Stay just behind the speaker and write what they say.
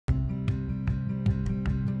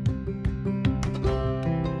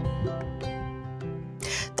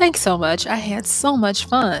Thanks so much. I had so much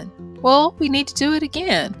fun. Well, we need to do it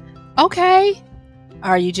again. Okay.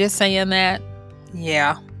 Are you just saying that?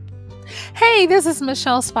 Yeah. Hey, this is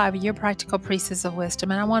MichelleSpiva, your practical priestess of wisdom,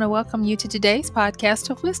 and I want to welcome you to today's podcast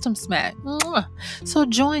of Wisdom Smack. Mwah. So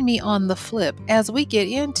join me on the flip as we get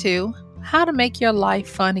into how to make your life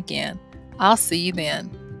fun again. I'll see you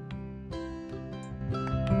then.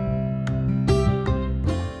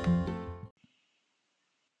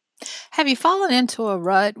 Have you fallen into a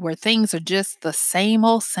rut where things are just the same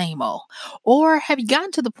old, same old? Or have you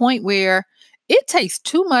gotten to the point where it takes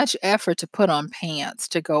too much effort to put on pants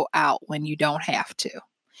to go out when you don't have to?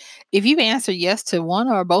 If you've answered yes to one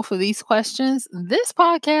or both of these questions, this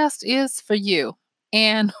podcast is for you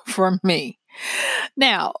and for me.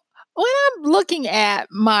 Now, when I'm looking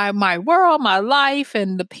at my world, my life,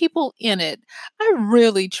 and the people in it, I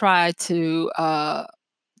really try to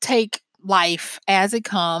take life as it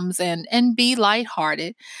comes and be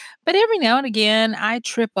lighthearted. But every now and again, I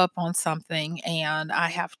trip up on something and I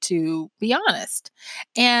have to be honest.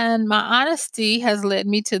 And my honesty has led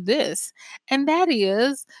me to this, and that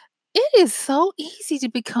is it is so easy to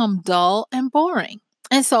become dull and boring.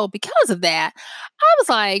 And so, because of that, I was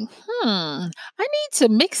like, I need to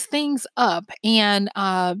mix things up and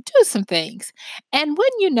do some things. And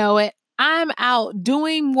wouldn't you know it, I'm out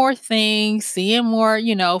doing more things, seeing more,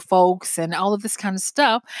 folks and all of this kind of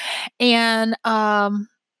stuff. And a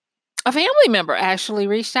family member actually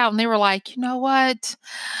reached out and they were like, you know what?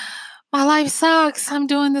 My life sucks. I'm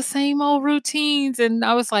doing the same old routines. And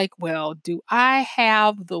I was like, well, do I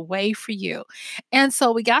have the way for you? And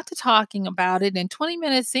so we got to talking about it. And 20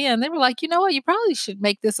 minutes in, they were like, you know what? You probably should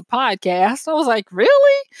make this a podcast. I was like,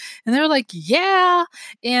 really? And they were like, yeah.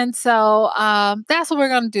 And so that's what we're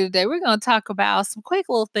going to do today. We're going to talk about some quick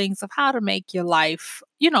little things of how to make your life,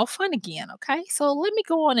 fun again. Okay. So let me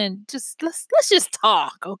go on and let's just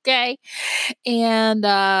talk. Okay. And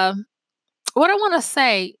what I want to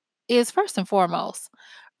say is first and foremost,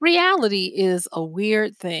 reality is a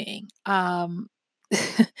weird thing. Reality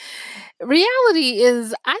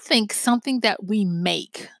is, I think, something that we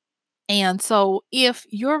make. And so, if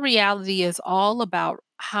your reality is all about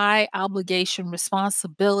high obligation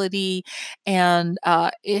responsibility and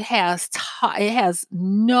it has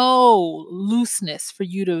no looseness for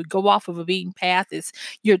you to go off of a beaten path, it's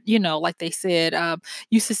like they said,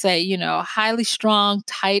 used to say, highly strung,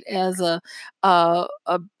 tight as a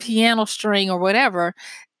piano string or whatever,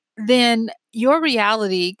 then your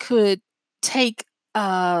reality could take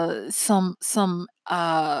some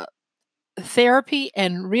therapy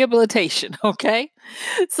and rehabilitation. Okay.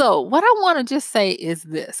 So, what I want to just say is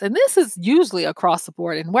this, and this is usually across the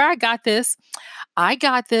board. And where I got this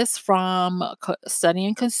from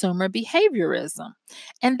studying consumer behaviorism.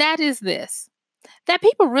 And that is this, that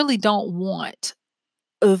people really don't want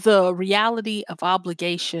the reality of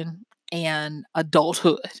obligation and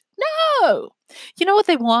adulthood. No. You know what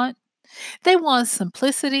they want? They want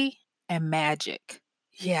simplicity and magic.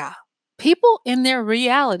 Yeah. People in their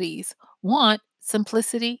realities want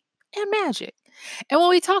simplicity and magic. And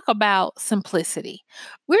when we talk about simplicity,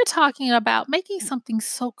 we're talking about making something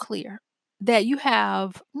so clear that you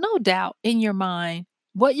have no doubt in your mind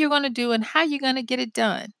what you're going to do and how you're going to get it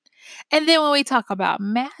done. And then when we talk about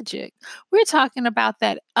magic, we're talking about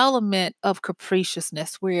that element of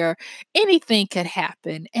capriciousness where anything could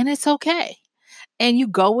happen and it's okay. And you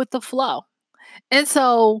go with the flow. And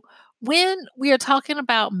so when we are talking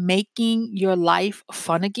about making your life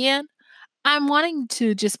fun again, I'm wanting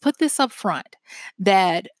to just put this up front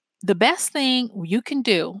that the best thing you can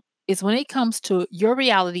do is when it comes to your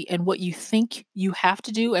reality and what you think you have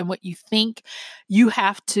to do and what you think you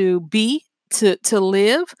have to be to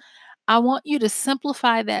live. I want you to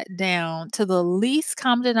simplify that down to the least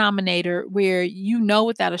common denominator where you know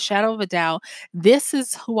without a shadow of a doubt, this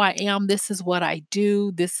is who I am, this is what I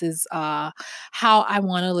do, this is how I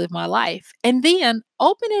want to live my life. And then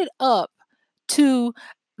open it up to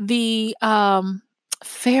the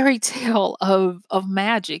fairy tale of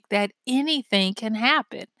magic that anything can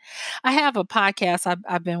happen. I have a podcast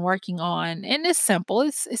I've been working on, and it's simple.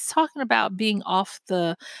 It's talking about being off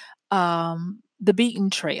the beaten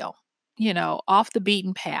trail, off the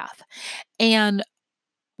beaten path. And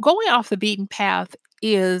going off the beaten path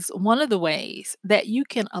is one of the ways that you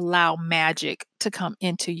can allow magic to come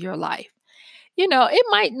into your life. It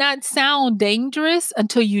might not sound dangerous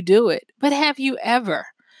until you do it, but have you ever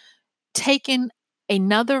taken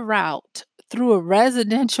another route through a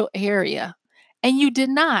residential area and you did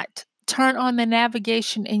not turn on the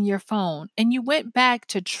navigation in your phone and you went back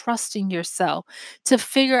to trusting yourself to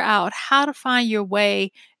figure out how to find your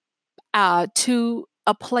way to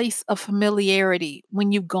a place of familiarity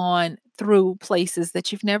when you've gone through places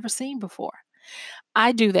that you've never seen before.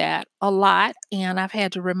 I do that a lot, and I've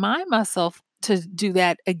had to remind myself to do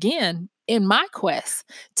that again in my quest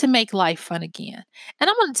to make life fun again. And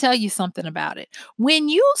I'm going to tell you something about it. When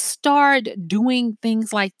you start doing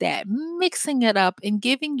things like that, mixing it up and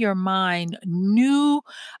giving your mind new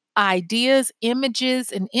ideas,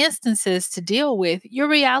 images, and instances to deal with, your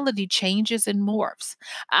reality changes and morphs.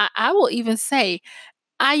 I will even say,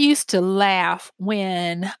 I used to laugh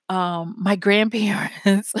when my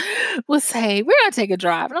grandparents would say, "We're gonna take a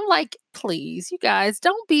drive." And I'm like, please, you guys,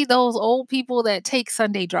 don't be those old people that take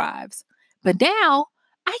Sunday drives. But now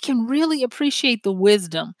I can really appreciate the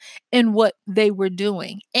wisdom in what they were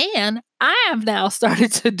doing. And I have now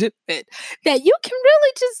started to do it that you can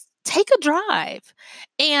really just take a drive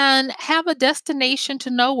and have a destination to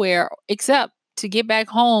nowhere except to get back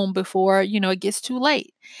home before, it gets too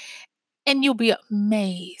late. And you'll be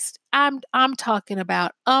amazed. I'm talking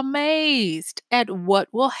about amazed at what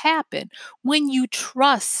will happen when you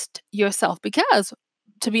trust yourself. Because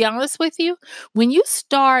to be honest with you, when you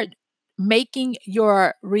start making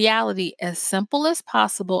your reality as simple as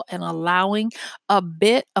possible and allowing a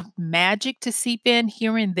bit of magic to seep in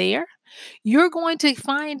here and there, you're going to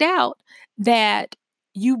find out that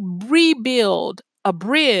you rebuild a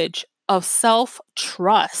bridge of self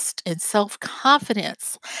trust and self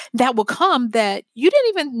confidence that will come that you didn't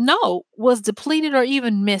even know was depleted or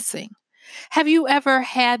even missing. Have you ever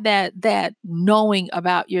had that knowing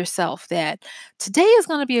about yourself that today is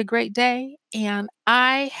going to be a great day and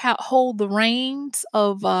hold the reins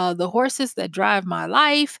of the horses that drive my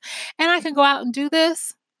life and I can go out and do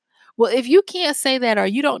this? Well, if you can't say that or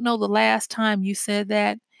you don't know the last time you said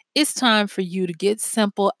that, it's time for you to get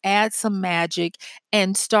simple, add some magic,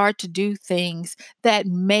 and start to do things that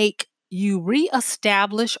make you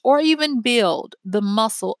reestablish or even build the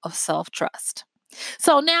muscle of self trust.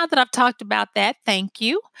 So now that I've talked about that, thank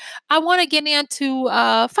you. I want to get into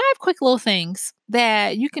five quick little things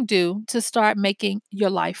that you can do to start making your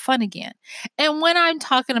life fun again. And when I'm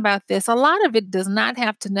talking about this, a lot of it does not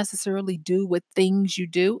have to necessarily do with things you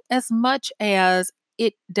do as much as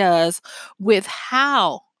it does with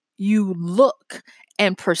how you look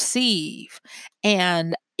and perceive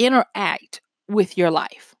and interact with your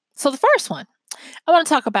life. So the first one I want to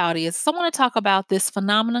talk about this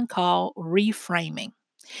phenomenon called reframing.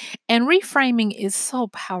 And reframing is so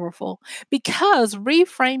powerful because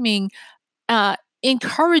reframing uh,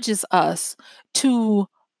 encourages us to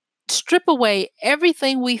strip away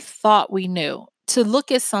everything we thought we knew to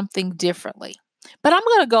look at something differently. But I'm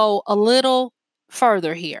going to go a little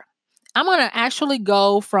further here. I'm going to actually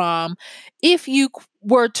go from if you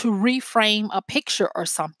were to reframe a picture or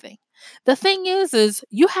something. The thing is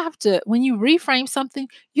you have to, when you reframe something,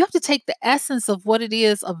 you have to take the essence of what it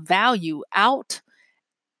is of value out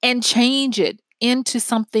and change it into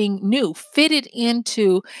something new, fit it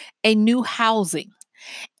into a new housing.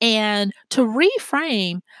 And to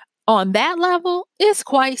reframe on that level is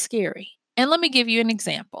quite scary. And let me give you an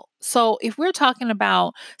example. So, if we're talking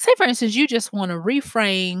about, say, for instance, you just want to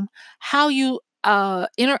reframe how you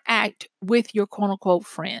interact with your quote unquote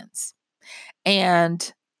friends.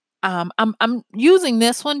 And I'm using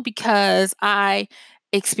this one because I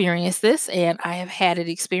experienced this and I have had it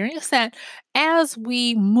experienced that as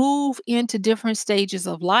we move into different stages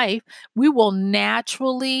of life, we will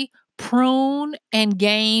naturally prune and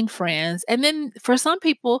gain friends. And then for some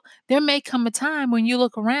people, there may come a time when you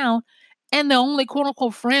look around and the only quote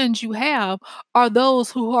unquote friends you have are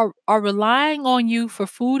those who are relying on you for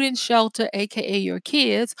food and shelter, aka your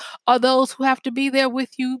kids, or those who have to be there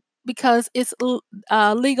with you because it's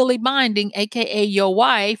legally binding, aka your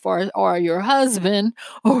wife or your husband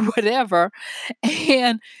or whatever,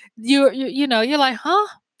 and you're like, huh?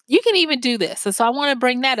 You can even do this, and so I want to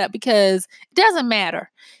bring that up because it doesn't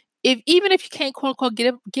matter if even if you can't quote unquote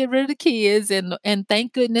get rid of the kids and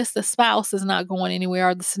thank goodness the spouse is not going anywhere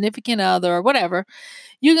or the significant other or whatever,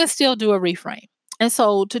 you can still do a reframe. And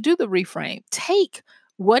so to do the reframe, take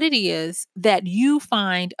what it is that you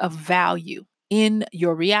find of value in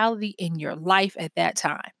your reality, in your life at that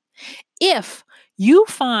time. If you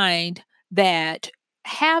find that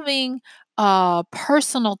having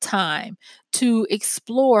personal time to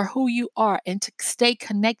explore who you are and to stay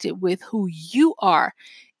connected with who you are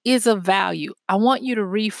is of value, I want you to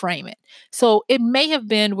reframe it. So it may have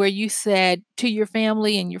been where you said to your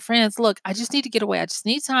family and your friends, look, I just need to get away. I just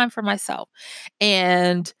need time for myself.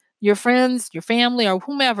 And your friends, your family, or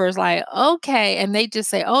whomever is like, okay. And they just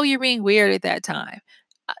say, oh, you're being weird at that time.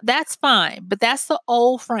 That's fine. But that's the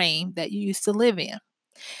old frame that you used to live in.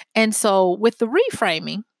 And so with the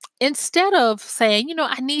reframing, instead of saying,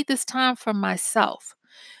 I need this time for myself,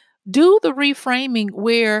 do the reframing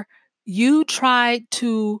where you try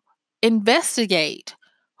to investigate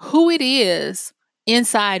who it is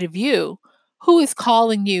inside of you who is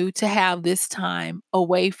calling you to have this time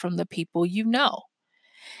away from the people you know.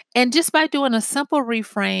 And just by doing a simple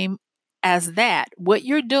reframe as that, what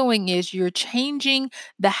you're doing is you're changing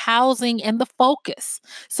the housing and the focus.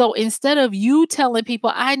 So instead of you telling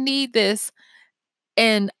people, I need this,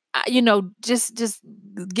 and just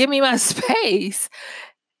give me my space,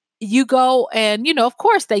 you go and, of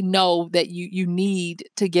course they know that you need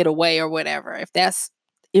to get away or whatever, if that's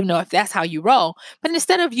how you roll. But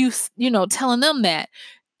instead of telling them that,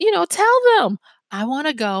 tell them, I want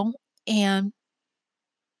to go and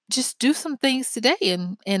just do some things today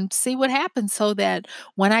and see what happens, so that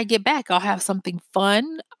when I get back I'll have something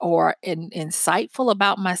fun or insightful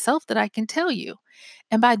about myself that I can tell you.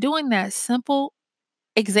 And by doing that simple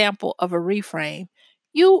example of a reframe,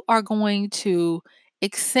 you are going to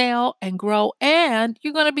excel and grow, and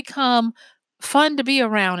you're going to become fun to be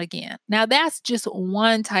around again. Now, that's just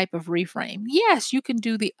one type of reframe. Yes, you can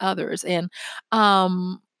do the others. And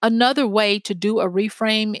another way to do a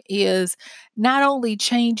reframe is not only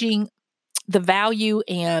changing the value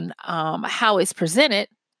and how it's presented,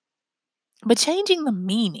 but changing the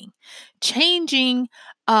meaning, changing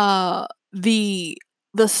uh the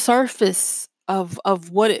the surface of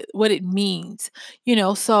what it means.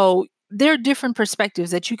 So there are different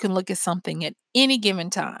perspectives that you can look at something at any given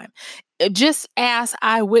time. Just ask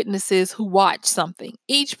eyewitnesses who watched something.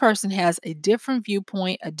 Each person has a different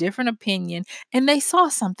viewpoint, a different opinion, and they saw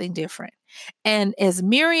something different. And as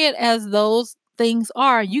myriad as those things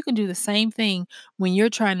are, you can do the same thing when you're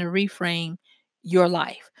trying to reframe your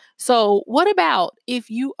life. So, what about if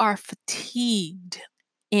you are fatigued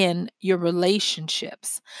in your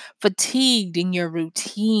relationships, fatigued in your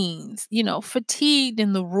routines, fatigued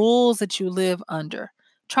in the rules that you live under?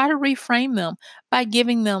 Try to reframe them by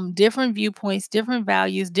giving them different viewpoints, different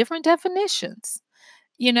values, different definitions.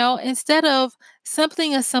 Instead of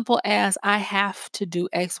something as simple as I have to do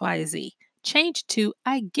XYZ, change to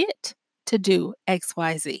I get to do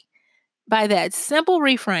XYZ. By that simple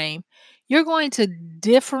reframe, you're going to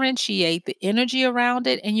differentiate the energy around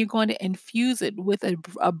it, and you're going to infuse it with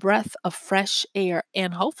a breath of fresh air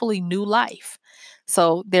and hopefully new life.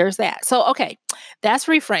 So there's that. So, okay, that's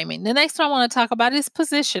reframing. The next one I want to talk about is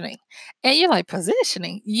positioning. And you're like,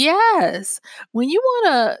 positioning? Yes. When you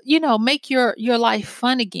want to, make your life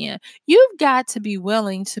fun again, you've got to be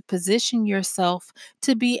willing to position yourself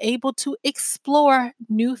to be able to explore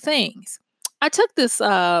new things. I took this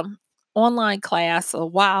online class a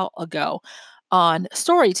while ago on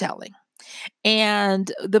storytelling,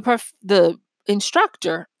 and the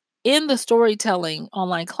instructor in the storytelling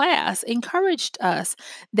online class encouraged us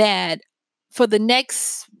that for the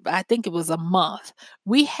next, I think it was a month,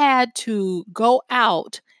 we had to go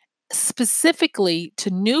out specifically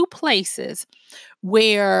to new places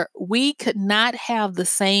where we could not have the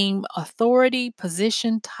same authority,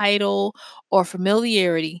 position, title, or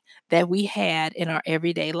familiarity that we had in our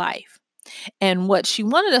everyday life. And what she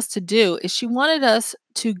wanted us to do is she wanted us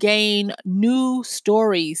to gain new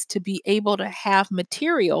stories to be able to have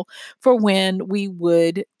material for when we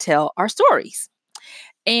would tell our stories.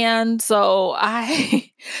 And so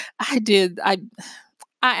I did I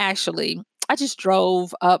actually I just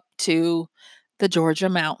drove up to the Georgia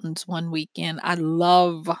mountains one weekend. I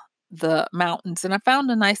love the mountains, and I found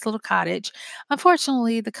a nice little cottage.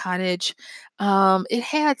 Unfortunately, the cottage, it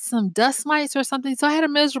had some dust mites or something, so I had a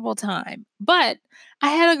miserable time. But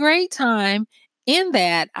I had a great time in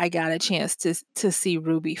that I got a chance to see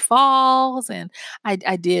Ruby Falls, and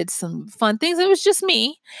I did some fun things. It was just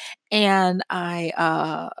me, and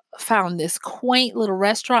I found this quaint little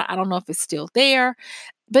restaurant. I don't know if it's still there,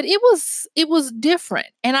 but it was different,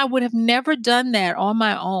 and I would have never done that on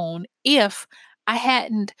my own if I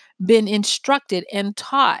hadn't been instructed and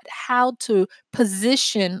taught how to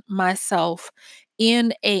position myself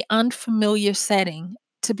in a unfamiliar setting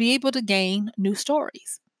to be able to gain new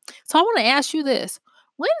stories. So I want to ask you this.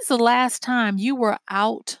 When's the last time you were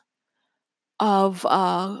of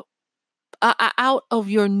out of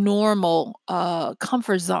your normal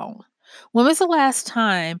comfort zone? When was the last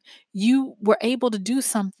time you were able to do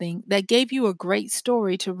something that gave you a great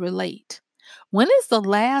story to relate? When is the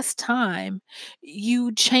last time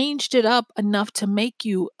you changed it up enough to make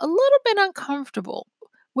you a little bit uncomfortable,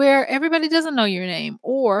 where everybody doesn't know your name,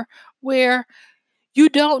 or where you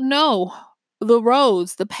don't know the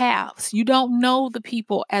roads, the paths, you don't know the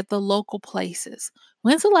people at the local places?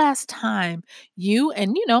 When's the last time you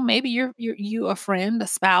and maybe you a friend, a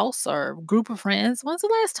spouse, or group of friends? When's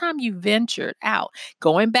the last time you ventured out,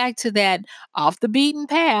 going back to that off the beaten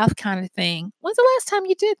path kind of thing? When's the last time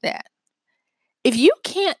you did that? If you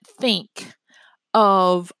can't think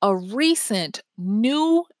of a recent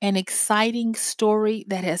new and exciting story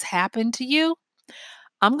that has happened to you,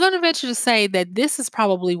 I'm going to venture to say that this is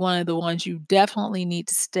probably one of the ones you definitely need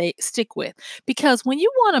to stick with, because when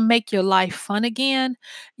you want to make your life fun again,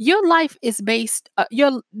 your life is based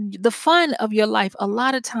the fun of your life a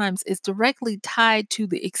lot of times is directly tied to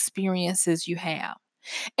the experiences you have.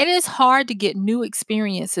 And it's hard to get new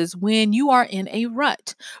experiences when you are in a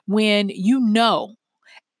rut, when you know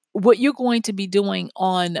what you're going to be doing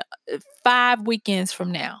on 5 weekends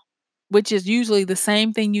from now, which is usually the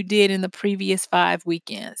same thing you did in the previous 5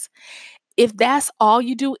 weekends. If that's all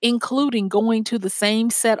you do, including going to the same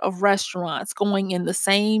set of restaurants, going in the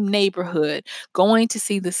same neighborhood, going to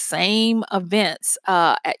see the same events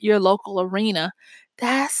at your local arena,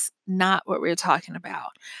 that's not what we're talking about.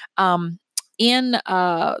 In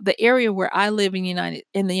the area where I live in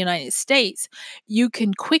the United States, you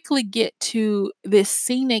can quickly get to this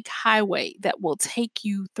scenic highway that will take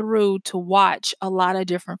you through to watch a lot of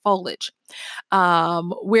different foliage.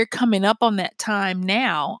 We're coming up on that time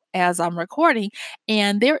now as I'm recording,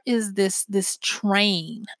 and there is this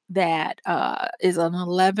train that is an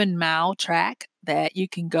 11-mile track that you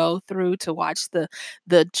can go through to watch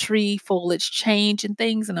the tree foliage change and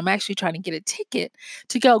things. And I'm actually trying to get a ticket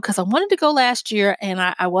to go because I wanted to go last year and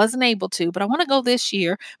I wasn't able to, but I want to go this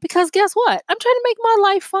year because guess what? I'm trying to make my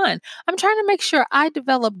life fun. I'm trying to make sure I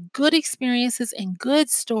develop good experiences and good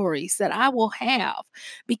stories that I will have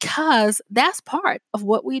because that's part of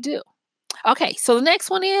what we do. Okay, so the next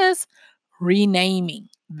one is renaming.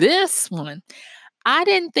 This one, I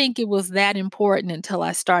didn't think it was that important until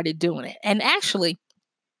I started doing it. And actually,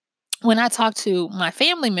 when I talked to my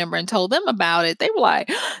family member and told them about it, they were like,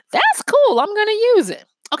 that's cool. I'm going to use it.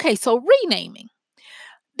 Okay, so renaming.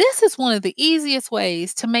 This is one of the easiest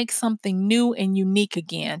ways to make something new and unique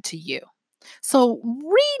again to you. So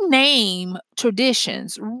rename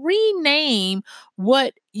traditions, rename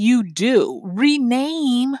what you do,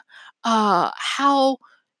 rename how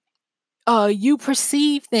you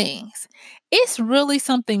perceive things. It's really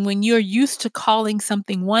something when you're used to calling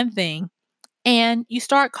something one thing and you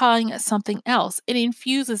start calling it something else. It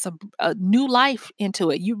infuses a new life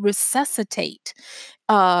into it. You resuscitate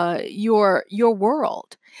your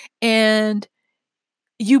world, and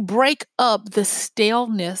you break up the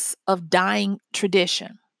staleness of dying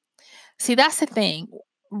tradition. See, that's the thing.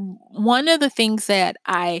 One of the things that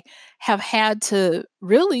I have had to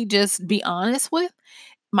really just be honest with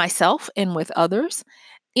myself and with others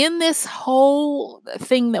in this whole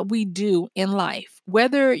thing that we do in life,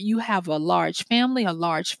 whether you have a large family, a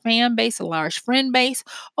large fan base, a large friend base,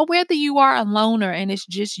 or whether you are a loner and it's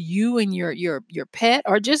just you and your pet,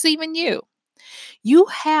 or just even you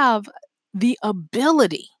have the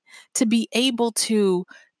ability to be able to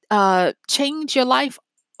change your life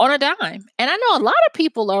on a dime. And I know a lot of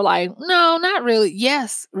people are like, no, not really.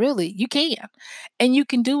 Yes, really, you can. And you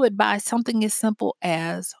can do it by something as simple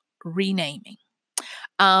as renaming.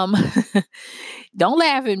 Um, don't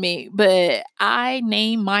laugh at me, but I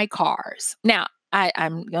name my cars. Now,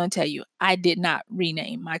 I'm going to tell you, I did not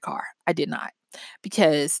rename my car. I did not,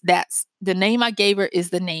 because that's the name I gave her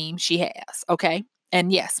is the name she has. Okay.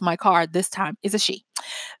 And yes, my car this time is a she.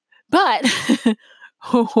 But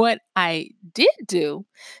what I did do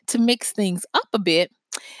to mix things up a bit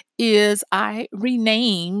is I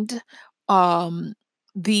renamed um,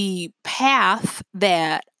 the path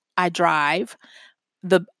that I drive,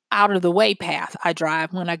 the out of the way path I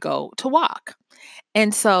drive when I go to walk.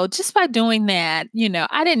 And so just by doing that,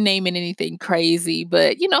 I didn't name it anything crazy,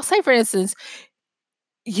 but say for instance,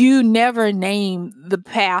 you never name the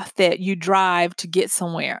path that you drive to get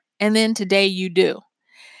somewhere. And then today you do.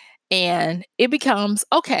 And it becomes,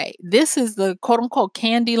 okay, this is the quote unquote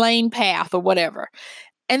candy lane path or whatever.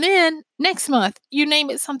 And then next month, you name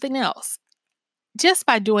it something else. Just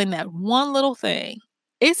by doing that one little thing,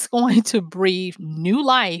 it's going to breathe new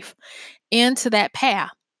life into that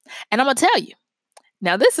path. And I'm going to tell you,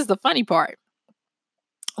 now this is the funny part.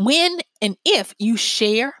 When and if you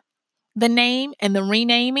share the name and the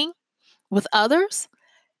renaming with others,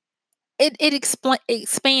 it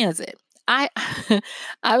expands it. I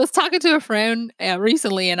I was talking to a friend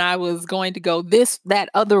recently, and I was going to go that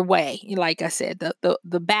other way, like I said,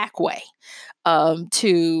 the back way,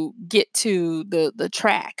 to get to the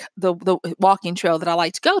track, the walking trail that I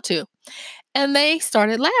like to go to. And they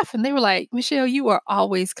started laughing. They were like, Michelle, you are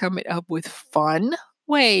always coming up with fun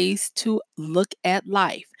ways to look at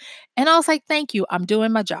life. And I was like, thank you. I'm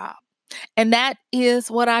doing my job. And that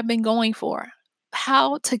is what I've been going for.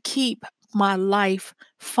 How to keep my life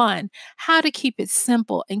fun, how to keep it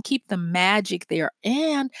simple and keep the magic there,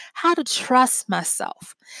 and how to trust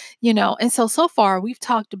myself. And so far we've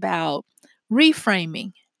talked about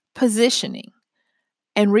reframing, positioning,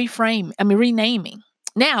 and renaming.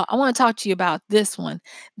 Now, I want to talk to you about this one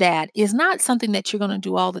that is not something that you're going to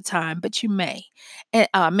do all the time, but you may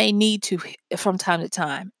need to from time to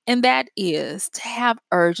time. And that is to have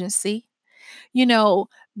urgency.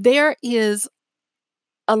 There is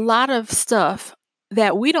a lot of stuff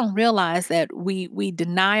that we don't realize that we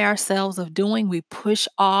deny ourselves of doing. We push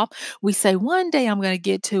off. We say one day I'm going to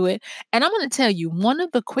get to it. And I'm going to tell you, one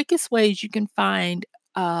of the quickest ways you can find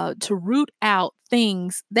to root out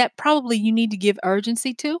things that probably you need to give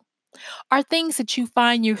urgency to are things that you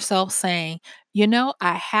find yourself saying,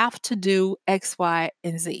 I have to do X, Y,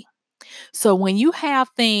 and Z. So when you have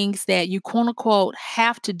things that you quote unquote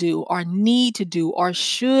have to do or need to do or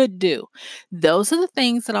should do, those are the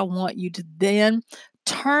things that I want you to then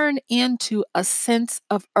turn into a sense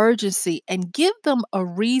of urgency and give them a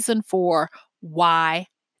reason for why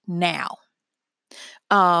now.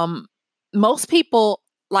 Um, Most people,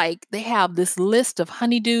 like, they have this list of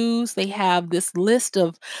honeydews, they have this list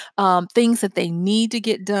of things that they need to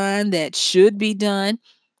get done that should be done.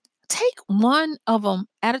 Take one of them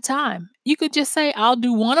at a time. You could just say, I'll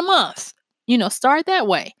do one a month. Start that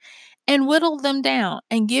way and whittle them down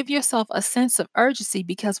and give yourself a sense of urgency,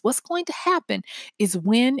 because what's going to happen is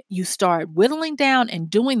when you start whittling down and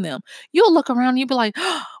doing them, you'll look around and you'll be like,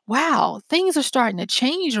 oh, wow, things are starting to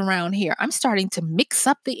change around here. I'm starting to mix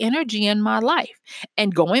up the energy in my life.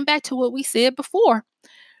 And going back to what we said before,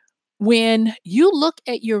 when you look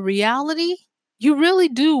at your reality, you really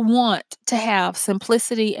do want to have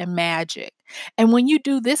simplicity and magic. And when you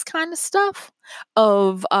do this kind of stuff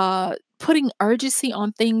of putting urgency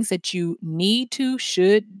on things that you need to,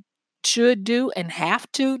 should do, and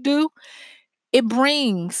have to do, it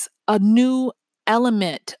brings a new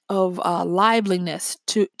element of liveliness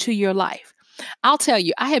to your life. I'll tell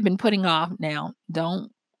you, I have been putting off now.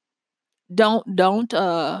 Don't don't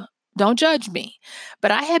uh don't judge me.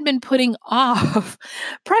 But I had been putting off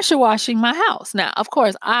pressure washing my house. Now, of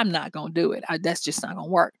course, I'm not going to do it. That's just not going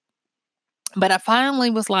to work. But I finally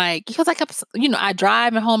was like, because I kept, I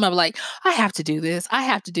drive at home. I was like, I have to do this. I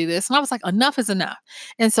have to do this. And I was like, enough is enough.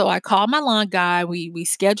 And so I called my lawn guy. We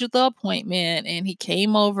scheduled the appointment, and he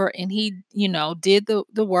came over and he, did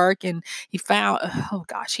the work, and he found, oh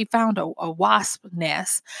gosh, he found a wasp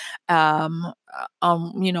nest, one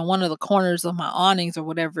of the corners of my awnings or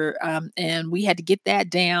whatever. And we had to get that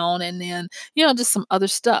down, and then, just some other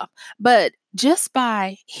stuff. But just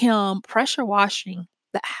by him pressure washing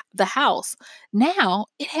the house, now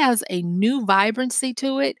it has a new vibrancy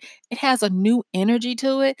to it. It has a new energy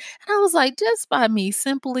to it. And I was like, just by me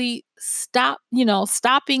simply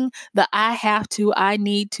stopping the I have to, I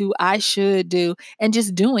need to, I should do, and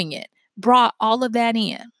just doing it brought all of that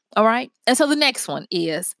in. All right. And so the next one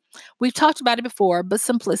is, we've talked about it before, but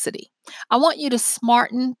simplicity. I want you to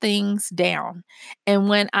smarten things down. And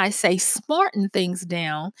when I say smarten things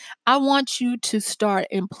down, I want you to start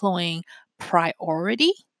employing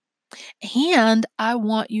priority. And I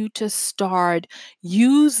want you to start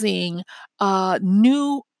using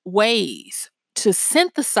new ways to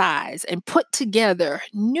synthesize and put together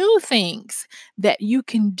new things that you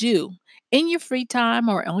can do in your free time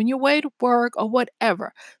or on your way to work or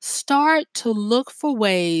whatever. Start to look for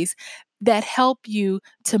ways that help you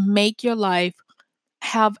to make your life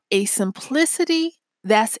have a simplicity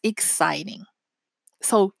that's exciting.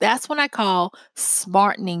 So that's what I call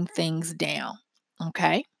smartening things down.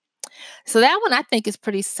 Okay. So that one I think is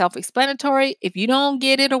pretty self-explanatory. If you don't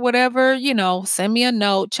get it or whatever, send me a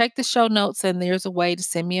note, check the show notes, and there's a way to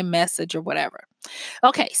send me a message or whatever.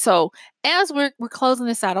 Okay, so as we're closing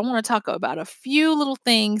this out, I want to talk about a few little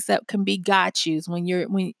things that can be got yous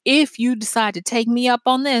if you decide to take me up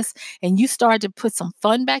on this and you start to put some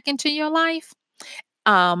fun back into your life.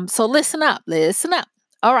 So listen up, listen up.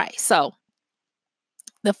 All right, so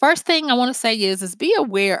the first thing I want to say is be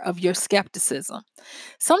aware of your skepticism.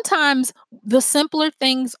 Sometimes the simpler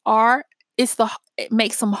things it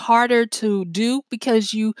makes them harder to do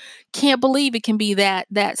because you can't believe it can be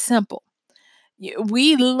that simple.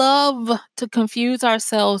 We love to confuse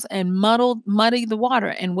ourselves and muddy the water.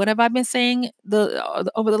 And what have I been saying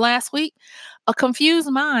over the last week? A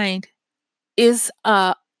confused mind is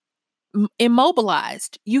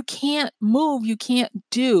immobilized. You can't move, you can't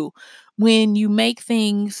do when you make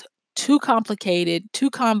things too complicated,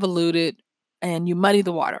 too convoluted, and you muddy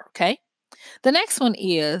the water, okay? The next one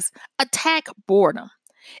is attack boredom.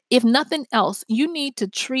 If nothing else, you need to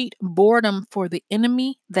treat boredom for the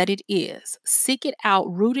enemy that it is. Seek it out,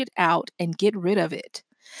 root it out, and get rid of it.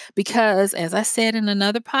 Because, as I said in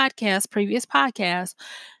another podcast, previous podcast,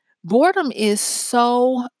 boredom is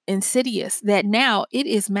so insidious that now it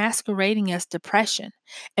is masquerading as depression.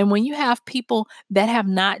 And when you have people that have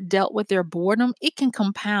not dealt with their boredom, it can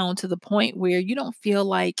compound to the point where you don't feel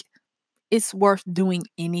like it's worth doing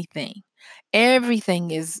anything.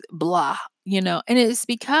 Everything is blah, and it's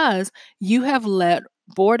because you have let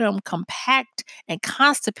boredom compact and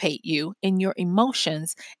constipate you in your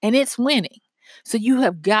emotions, and it's winning. So you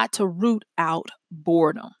have got to root out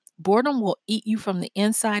boredom. Boredom will eat you from the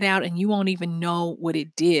inside out, and you won't even know what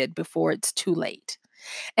it did before it's too late.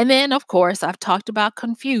 And then, of course, I've talked about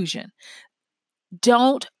confusion.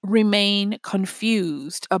 Don't remain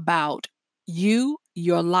confused about you,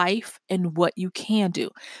 your life, and what you can do.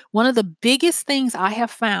 One of the biggest things I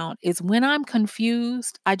have found is when I'm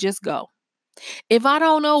confused, I just go. If I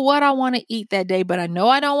don't know what I want to eat that day, but I know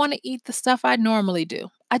I don't want to eat the stuff I normally do,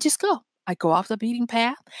 I just go. I go off the beaten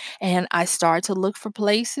path and I start to look for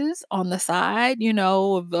places on the side,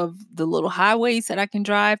 of the little highways that I can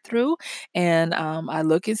drive through. And I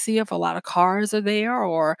look and see if a lot of cars are there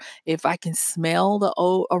or if I can smell the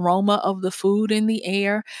aroma of the food in the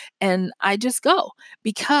air. And I just go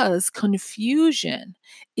because confusion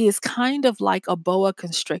is kind of like a boa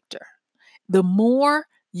constrictor. The more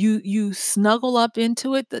you snuggle up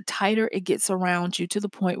into it, the tighter it gets around you to the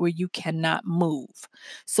point where you cannot move.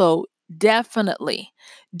 So definitely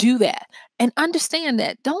do that and understand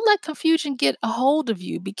that. Don't let confusion get a hold of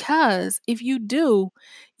you, because if you do,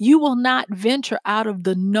 you will not venture out of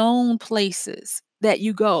the known places that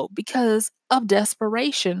you go because of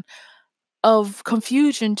desperation, of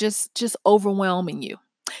confusion just overwhelming you.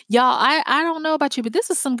 Y'all, I don't know about you, but this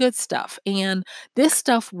is some good stuff, and this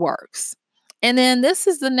stuff works. And then this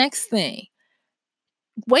is the next thing.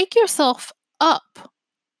 Wake yourself up.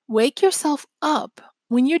 Wake yourself up.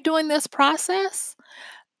 When you're doing this process,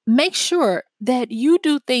 make sure that you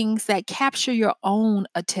do things that capture your own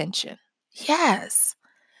attention. Yes.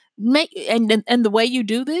 And the way you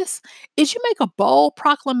do this is you make a bold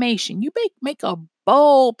proclamation. You make a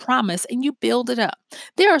bold promise and you build it up.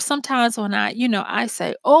 There are some times when I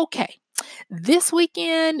say, okay, this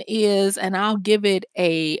weekend is, and I'll give it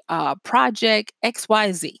a project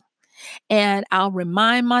XYZ. And I'll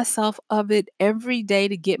remind myself of it every day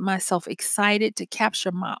to get myself excited, to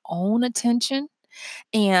capture my own attention.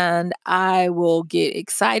 And I will get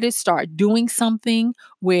excited, start doing something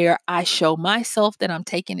where I show myself that I'm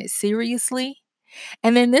taking it seriously.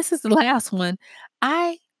 And then this is the last one.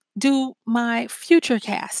 I do my future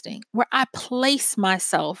casting where I place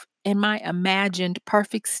myself in my imagined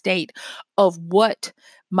perfect state of what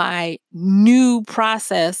my new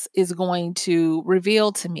process is going to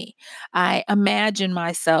reveal to me. I imagine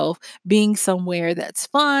myself being somewhere that's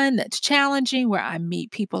fun, that's challenging, where I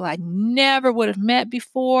meet people I never would have met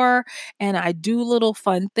before, and I do little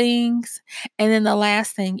fun things. And then the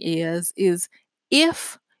last thing is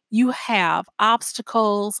if you have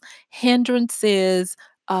obstacles, hindrances,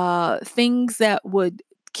 things that would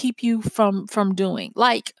keep you from doing,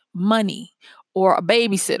 like money or a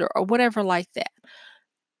babysitter or whatever like that.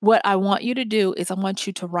 What I want you to do is I want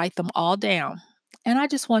you to write them all down. And I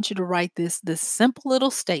just want you to write this simple little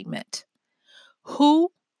statement. Who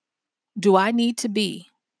do I need to be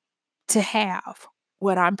to have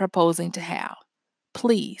what I'm proposing to have?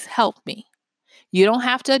 Please help me. You don't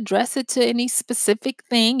have to address it to any specific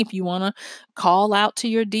thing if you want to call out to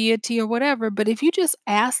your deity or whatever. But if you just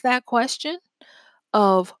ask that question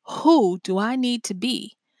of who do I need to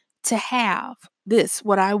be to have this,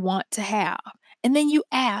 what I want to have, and then you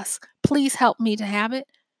ask, please help me to have it.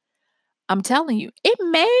 I'm telling you, it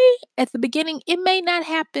may, at the beginning, it may not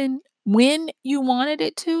happen when you wanted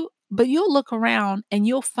it to, but you'll look around and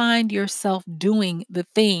you'll find yourself doing the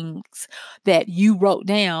things that you wrote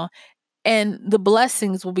down, and the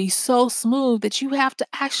blessings will be so smooth that you have to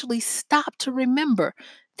actually stop to remember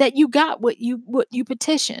that you got what you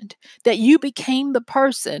petitioned, that you became the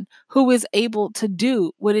person who is able to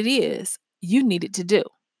do what it is you needed to do.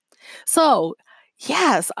 So,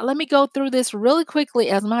 yes, let me go through this really quickly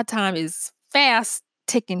as my time is fast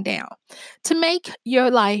ticking down. To make your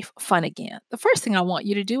life fun again, the first thing I want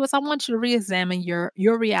you to do is I want you to re-examine your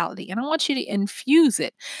reality, and I want you to infuse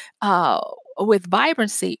it with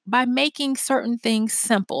vibrancy by making certain things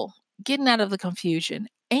simple, getting out of the confusion.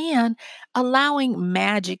 and allowing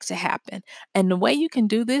magic to happen. And the way you can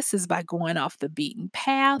do this is by going off the beaten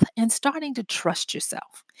path and starting to trust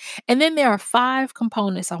yourself. And then there are 5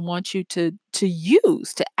 components I want you to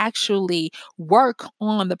use to actually work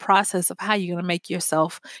on the process of how you're going to make your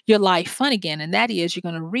life fun again. And that is you're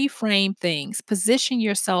going to reframe things, position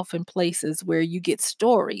yourself in places where you get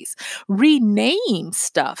stories, rename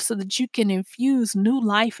stuff so that you can infuse new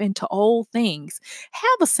life into old things.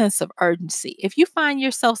 Have a sense of urgency. If you find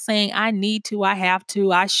yourself saying, I need to, I have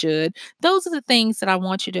to, I should, those are the things that I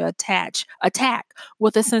want you to attack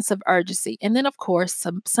with a sense of urgency. And then, of course,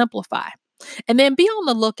 simplify. And then be on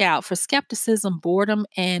the lookout for skepticism, boredom,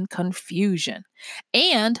 and confusion.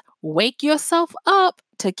 And wake yourself up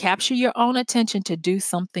to capture your own attention to do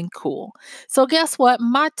something cool. So, guess what?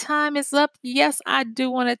 My time is up. Yes, I do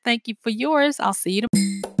want to thank you for yours. I'll see you tomorrow.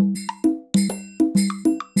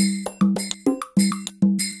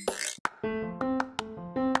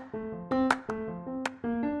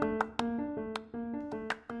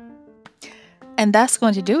 And that's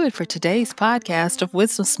going to do it for today's podcast of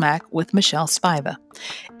Wisdom Smack with MichelleSpiva.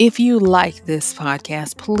 If you like this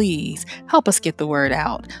podcast, please help us get the word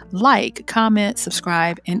out. Like, comment,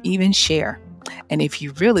 subscribe, and even share. And if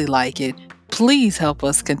you really like it, please help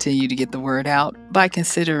us continue to get the word out by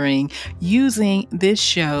considering using this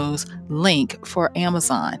show's link for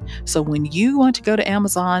Amazon. So when you want to go to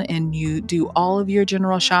Amazon and you do all of your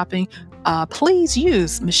general shopping, please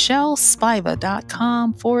use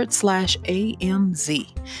MichelleSpiva.com/AMZ.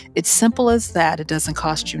 It's simple as that. It doesn't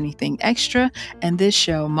cost you anything extra, and this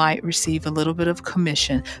show might receive a little bit of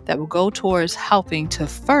commission that will go towards helping to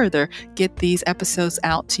further get these episodes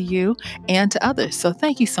out to you and to others. So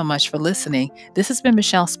thank you so much for listening. This has been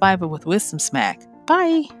MichelleSpiva with Wisdom Smack.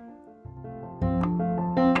 Bye.